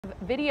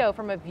Video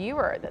from a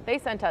viewer that they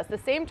sent us. The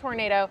same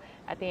tornado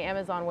at the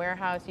Amazon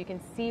warehouse. You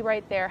can see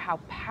right there how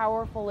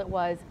powerful it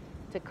was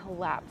to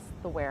collapse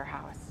the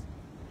warehouse.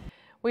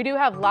 We do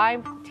have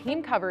live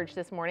team coverage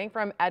this morning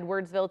from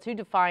Edwardsville to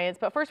Defiance,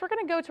 but first we're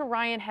going to go to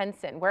Ryan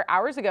Henson, where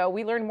hours ago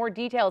we learned more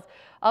details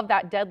of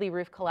that deadly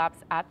roof collapse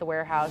at the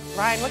warehouse.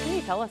 Ryan, what can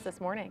you tell us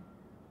this morning?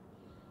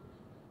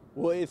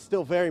 Well, it's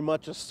still very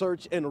much a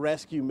search and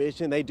rescue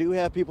mission. They do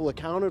have people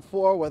accounted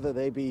for, whether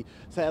they be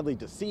sadly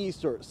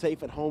deceased or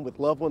safe at home with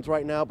loved ones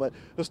right now, but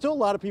there's still a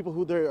lot of people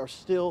who they are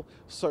still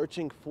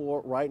searching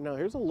for right now.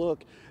 Here's a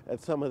look at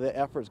some of the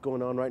efforts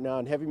going on right now,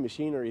 and heavy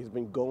machinery has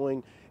been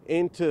going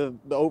into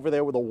over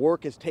there where the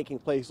work is taking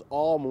place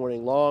all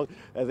morning long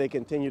as they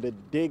continue to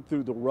dig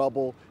through the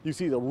rubble. You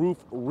see the roof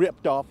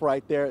ripped off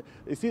right there.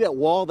 You see that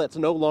wall that's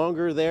no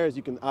longer there, as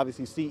you can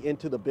obviously see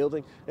into the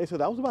building. And so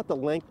that was about the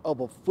length of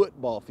a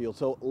football field.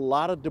 So a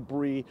lot of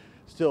debris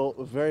still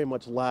very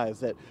much lies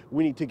that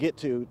we need to get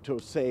to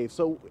save.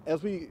 So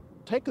as we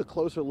take a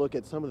closer look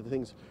at some of the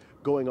things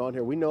going on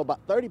here, we know about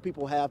 30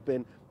 people have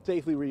been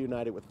safely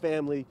reunited with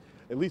family.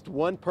 At least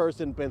one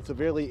person been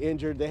severely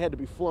injured. They had to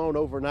be flown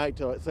overnight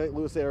to St.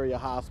 Louis area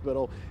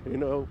hospital. And, you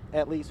know,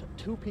 at least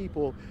 2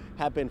 people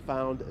have been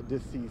found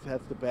deceased.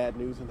 That's the bad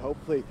news. And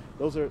hopefully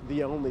those are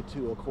the only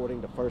 2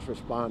 according to first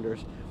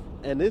responders.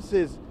 And this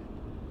is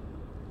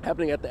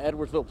happening at the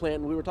Edwardsville plant,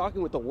 and we were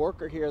talking with the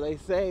worker here. They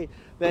say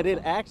that it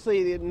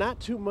actually not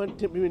too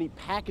many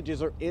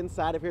packages are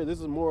inside of here. This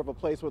is more of a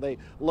place where they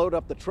load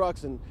up the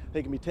trucks and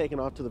they can be taken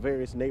off to the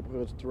various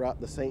neighborhoods throughout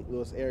the St.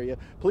 Louis area.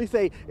 Police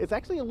say it's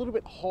actually a little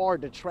bit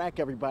hard to track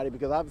everybody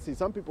because obviously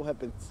some people have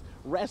been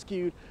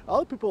rescued,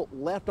 other people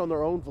left on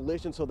their own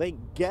volition, so they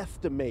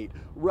guesstimate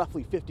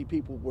roughly 50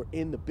 people were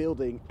in the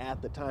building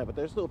at the time, but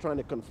they're still trying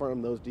to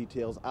confirm those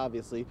details,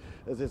 obviously,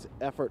 as this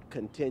effort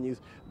continues.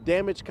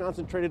 Damage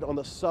concentrated on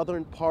the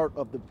southern part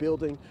of the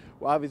building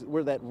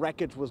where that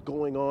wreckage was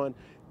going on.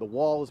 The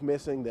wall was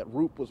missing, that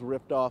roof was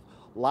ripped off,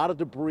 a lot of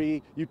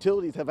debris.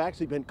 Utilities have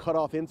actually been cut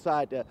off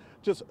inside to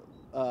just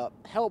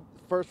help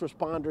first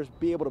responders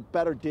be able to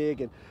better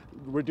dig and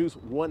reduce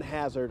one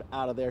hazard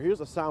out of there. Here's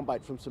a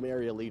soundbite from some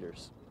area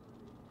leaders.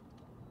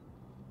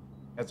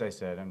 As I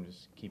said, I'm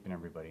just keeping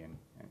everybody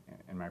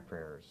in my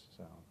prayers.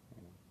 So,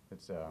 you know,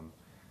 it's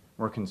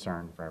we're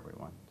concerned for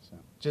everyone. So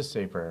just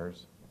say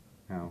prayers,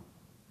 you know.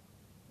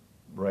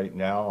 Right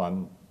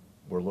now,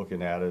 we're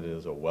looking at it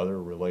as a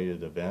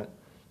weather-related event.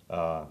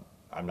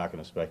 I'm not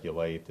going to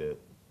speculate that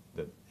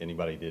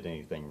anybody did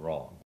anything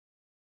wrong.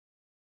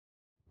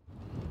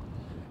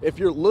 If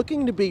you're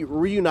looking to be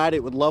reunited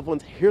with loved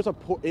ones, here's an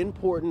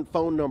important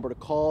phone number to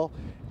call.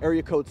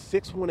 Area code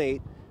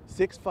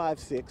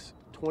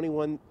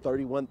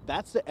 618-656-2131.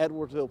 That's the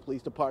Edwardsville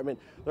Police Department.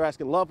 They're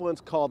asking loved ones,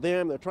 call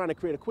them. They're trying to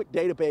create a quick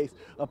database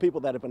of people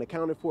that have been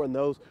accounted for and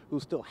those who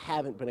still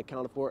haven't been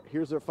accounted for.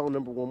 Here's their phone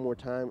number one more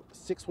time,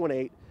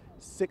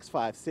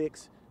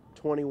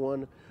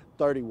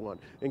 618-656-2131.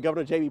 And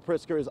Governor J.B.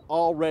 Pritzker has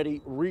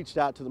already reached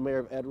out to the mayor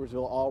of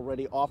Edwardsville,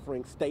 already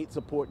offering state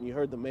support. And you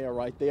heard the mayor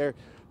right there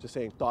just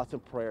saying thoughts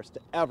and prayers to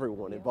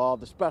everyone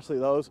involved, especially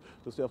those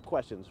who still have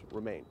questions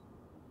remain.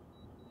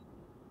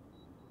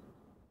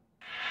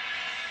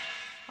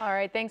 All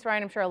right, thanks,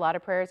 Ryan. I'm sure a lot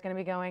of prayers going to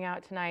be going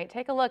out tonight.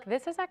 Take a look.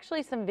 This is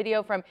actually some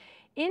video from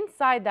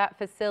inside that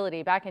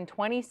facility back in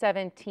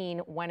 2017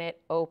 when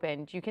it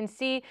opened. You can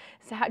see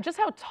just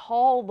how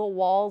tall the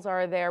walls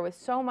are there with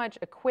so much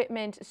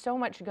equipment, so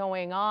much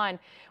going on.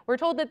 We're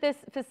told that this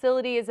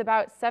facility is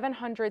about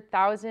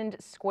 700,000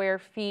 square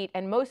feet,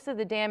 and most of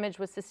the damage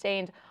was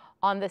sustained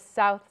on the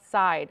south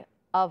side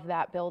of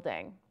that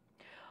building.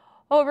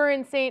 Over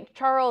in St.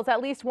 Charles,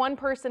 at least one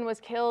person was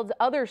killed,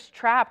 others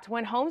trapped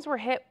when homes were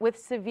hit with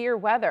severe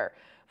weather.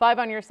 5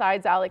 on your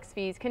side's Alex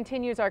Fees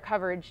continues our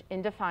coverage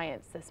in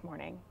Defiance this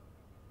morning.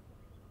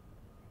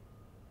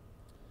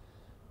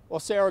 Well,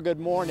 Sarah,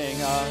 good morning.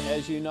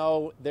 As you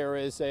know, there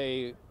is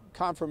a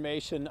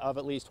confirmation of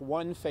at least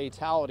one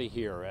fatality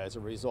here as a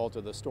result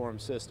of the storm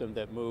system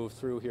that moved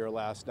through here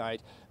last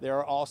night. There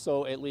are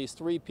also at least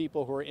 3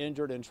 people who are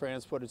injured and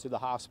transported to the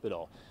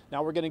hospital.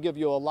 Now we're going to give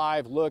you a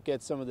live look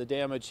at some of the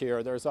damage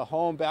here. There's a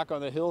home back on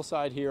the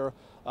hillside here,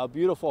 a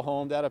beautiful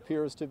home that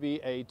appears to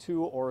be a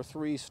 2- or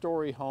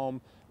 3-story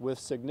home with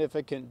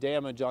significant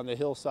damage on the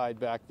hillside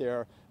back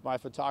there. My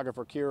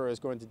photographer Kira is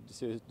going to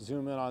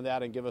zoom in on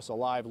that and give us a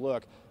live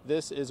look.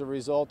 This is a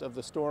result of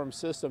the storm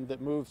system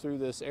that moved through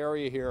this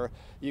area here.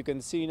 You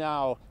can see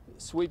now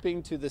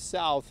sweeping to the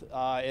south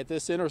at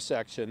this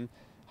intersection,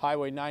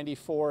 Highway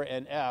 94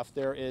 and F,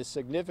 there is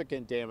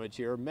significant damage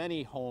here.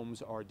 Many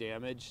homes are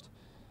damaged.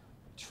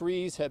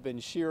 Trees have been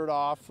sheared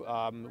off.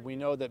 We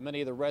know that many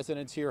of the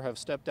residents here have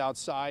stepped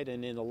outside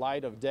and in the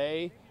light of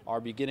day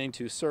are beginning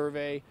to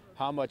survey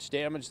how much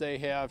damage they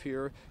have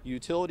here.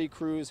 Utility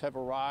crews have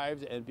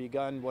arrived and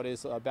begun what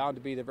is bound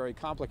to be the very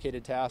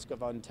complicated task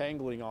of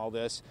untangling all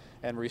this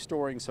and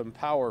restoring some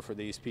power for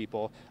these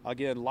people.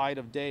 Again, light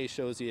of day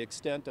shows the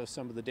extent of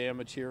some of the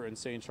damage here in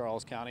St.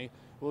 Charles County.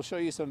 We'll show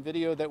you some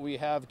video that we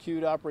have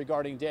queued up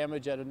regarding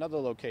damage at another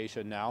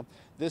location now.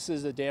 This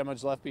is the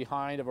damage left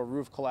behind of a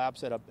roof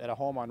collapse at a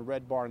home on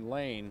Red Barn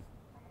Lane.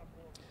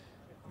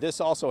 This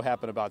also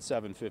happened about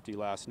 7:50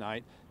 last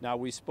night. Now,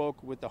 we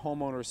spoke with the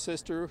homeowner's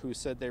sister, who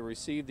said they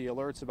received the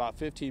alerts about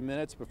 15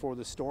 minutes before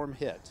the storm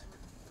hit.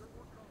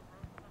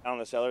 Down in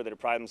the cellar, they'd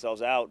pry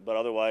themselves out, but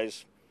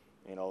otherwise,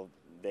 you know,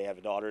 they have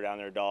a daughter down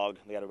there, a dog.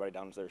 They got everybody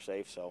down there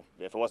safe. So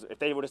if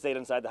they would have stayed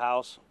inside the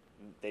house,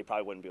 they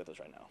probably wouldn't be with us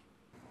right now.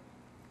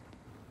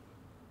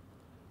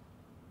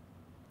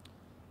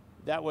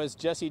 That was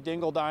Jesse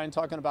Dingledine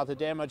talking about the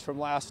damage from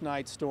last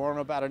night's storm.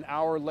 About an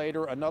hour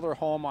later, another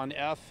home on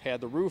F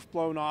had the roof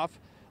blown off.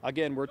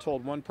 Again, we're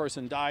told one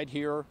person died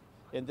here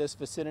in this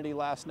vicinity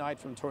last night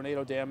from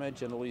tornado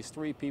damage, and at least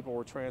 3 people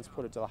were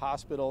transported to the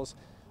hospitals.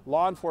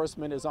 Law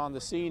enforcement is on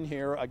the scene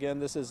here. Again,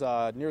 this is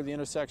near the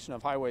intersection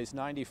of highways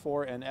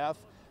 94 and F.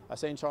 A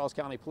St. Charles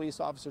County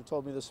police officer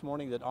told me this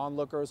morning that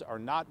onlookers are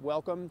not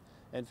welcome.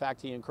 In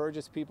fact, he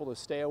encourages people to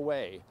stay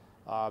away.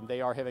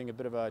 They are having a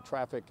bit of a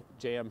traffic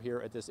jam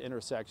here at this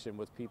intersection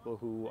with people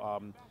who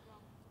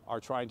are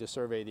trying to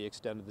survey the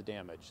extent of the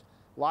damage.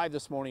 Live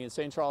this morning in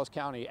St. Charles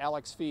County,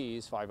 Alex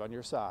Fees, 5 on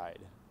your side.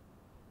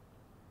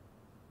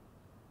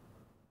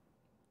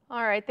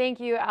 All right, thank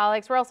you,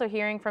 Alex. We're also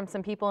hearing from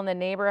some people in the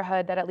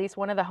neighborhood that at least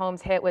one of the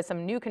homes hit with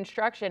some new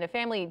construction. A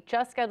family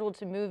just scheduled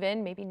to move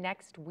in maybe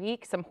next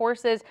week. Some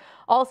horses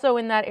also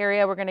in that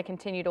area. We're going to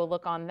continue to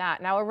look on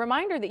that. Now, a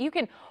reminder that you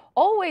can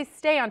always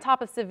stay on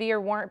top of severe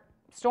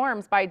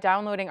storms by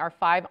downloading our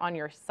 5 on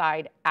your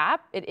side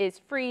app. It is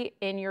free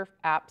in your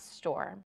app store.